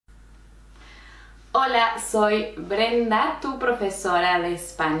Hola, soy Brenda, tu profesora de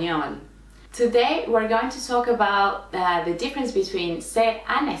español. Today we're going to talk about the difference between ser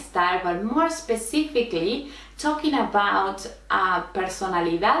and estar, but more specifically talking about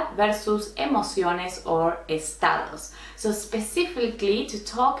personalidad versus emociones or estados. So specifically to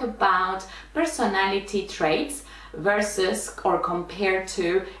talk about personality traits versus or compared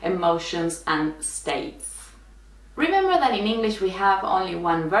to emotions and states. Remember that in English we have only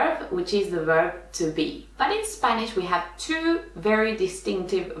one verb, which is the verb to be. But in Spanish we have two very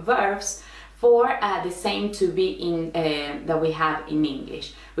distinctive verbs for the same to be that we have in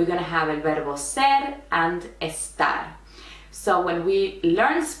English. We're going to have el verbo ser and estar. So when we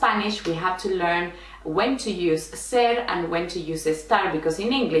learn Spanish, we have to learn when to use ser and when to use estar, because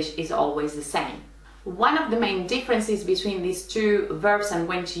in English it's always the same. One of the main differences between these two verbs and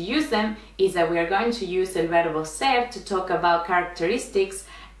when to use them is that we are going to use el verbo ser to talk about characteristics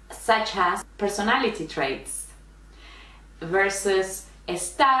such as personality traits, versus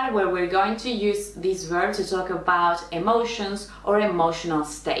estar, where we're going to use this verb to talk about emotions or emotional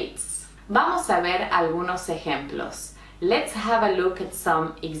states. Vamos a ver algunos ejemplos. Let's have a look at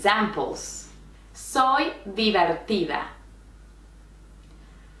some examples. Soy divertida.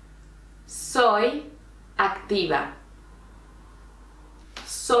 Soy activa.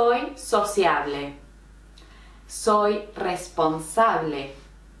 Soy sociable. Soy responsable.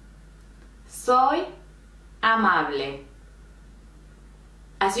 Soy amable.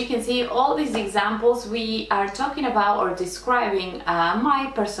 As you can see, all these examples we are talking about or describing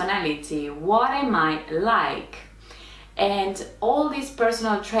my personality. What am I like? And all these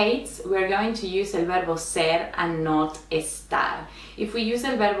personal traits, we're going to use el verbo ser and not estar. If we use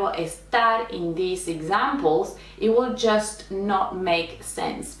el verbo estar in these examples, it will just not make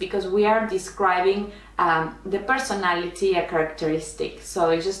sense because we are describing the personality, a characteristic. So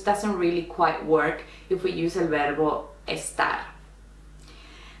it just doesn't really quite work if we use el verbo estar.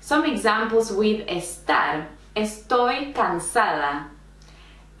 Some examples with estar. Estoy cansada.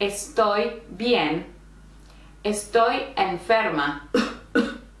 Estoy bien. Estoy enferma.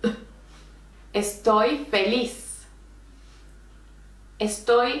 Estoy feliz.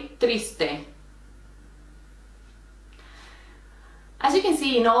 Estoy triste. As you can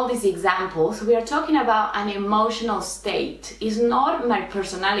see in all these examples, we are talking about an emotional state. It's not my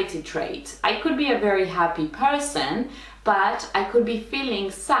personality trait. I could be a very happy person, but I could be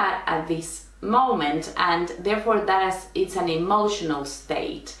feeling sad at this moment, and therefore it's an emotional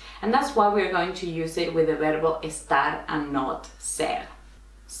state. And that's why we're going to use it with the verbo estar and not ser.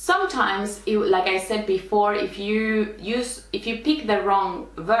 Sometimes, like I said before, if you pick the wrong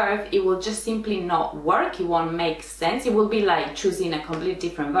verb, it will just simply not work. It won't make sense. It will be like choosing a completely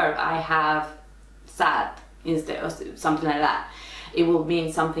different verb. I have sad instead of something like that. It will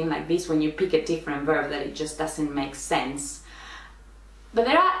mean something like this when you pick a different verb, that it just doesn't make sense. But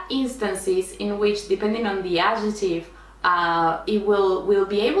there are instances in which, depending on the adjective, we'll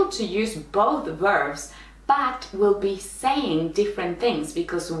be able to use both verbs, but we'll be saying different things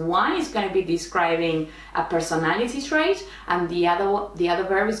because one is going to be describing a personality trait and the other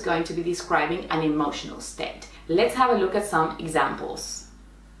verb is going to be describing an emotional state. Let's have a look at some examples.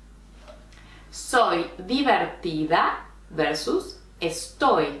 Soy divertida versus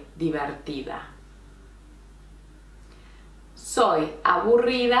estoy divertida. Soy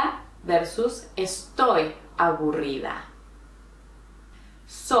aburrida versus estoy aburrida.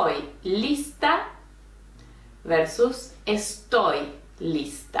 Soy lista versus estoy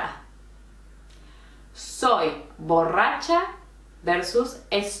lista. Soy borracha versus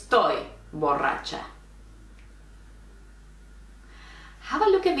estoy borracha. Have a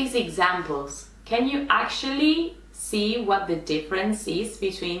look at these examples. Can you actually see what the difference is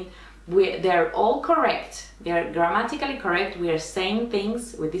between they're all correct, they're grammatically correct, we are saying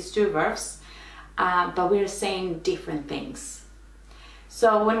things with these two verbs, but we're saying different things.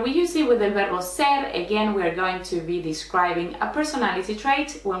 So when we use it with el verbo ser, again we're going to be describing a personality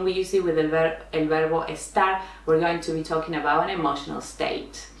trait. When we use it with el verbo estar, we're going to be talking about an emotional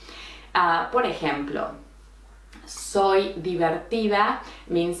state. Por ejemplo, soy divertida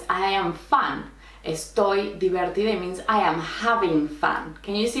means I am fun. Estoy divertida means I am having fun.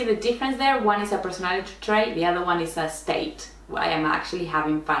 Can you see the difference there? One is a personality trait, the other one is a state. I am actually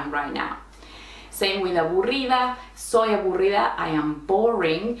having fun right now. Same with aburrida. Soy aburrida, I am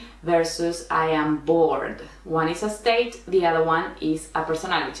boring, versus I am bored. One is a state, the other one is a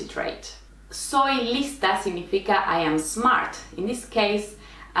personality trait. Soy lista significa I am smart. In this case,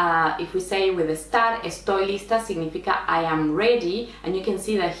 if we say with estar, estoy lista significa I am ready, and you can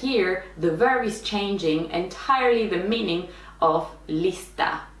see that here the verb is changing entirely the meaning of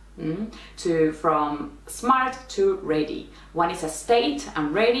lista. From smart to ready. One is a state,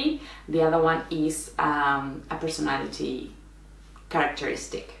 I'm ready. The other one is a personality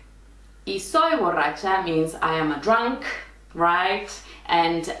characteristic. Y soy borracha means I am a drunk, right?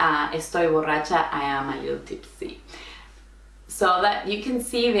 And estoy borracha, I am a little tipsy. So that you can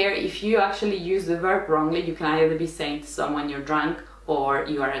see there, if you actually use the verb wrongly, you can either be saying to someone you're drunk or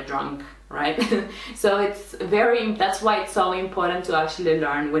you are a drunk, right? So that's why it's so important to actually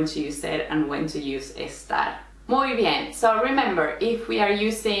learn when to use ser and when to use estar. Muy bien. So remember, if we are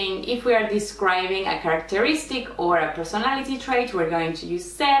describing a characteristic or a personality trait, we're going to use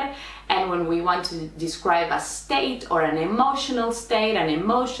ser, and when we want to describe a state or an emotional state, an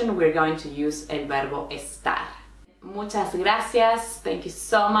emotion, we're going to use el verbo estar. Muchas gracias. Thank you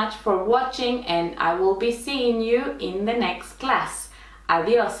so much for watching, and I will be seeing you in the next class.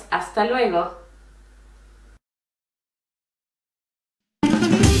 Adiós. Hasta luego.